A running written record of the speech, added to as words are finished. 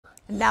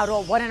Now to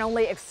a one and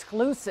only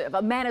exclusive.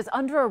 A man is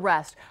under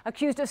arrest,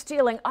 accused of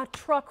stealing a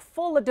truck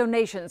full of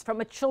donations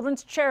from a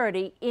children's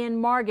charity in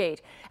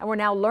Margate. And we're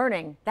now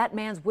learning that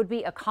man's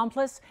would-be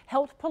accomplice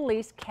helped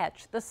police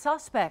catch the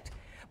suspect.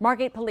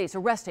 Margate police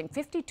arresting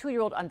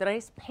 52-year-old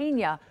Andres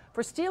Pena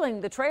for stealing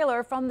the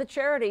trailer from the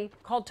charity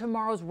called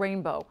Tomorrow's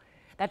Rainbow.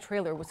 That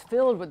trailer was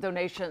filled with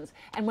donations,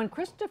 and when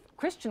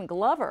Christian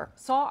Glover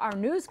saw our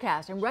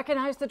newscast and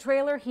recognized the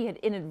trailer he had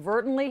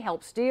inadvertently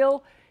helped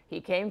steal, he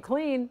came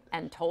clean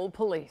and told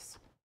police.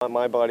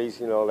 My buddies,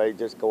 they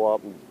just go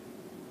up and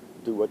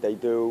do what they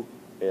do,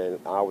 and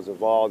I was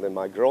involved, and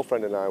my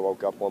girlfriend and I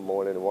woke up one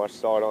morning and watched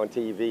it on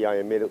TV. I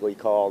immediately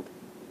called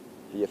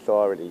the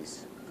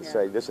authorities to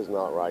say this is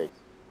not right.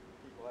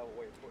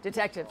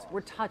 Detectives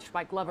were touched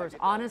by Glover's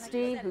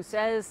honesty, who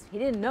says he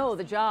didn't know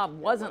the job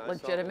wasn't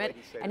legitimate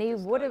and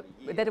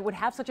that it would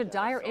have such a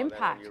dire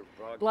impact.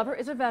 Glover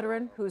is a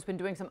veteran who's been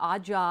doing some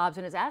odd jobs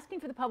and is asking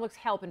for the public's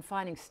help in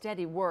finding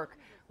steady work.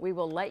 We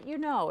will let you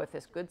know if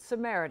this Good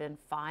Samaritan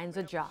finds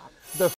a job.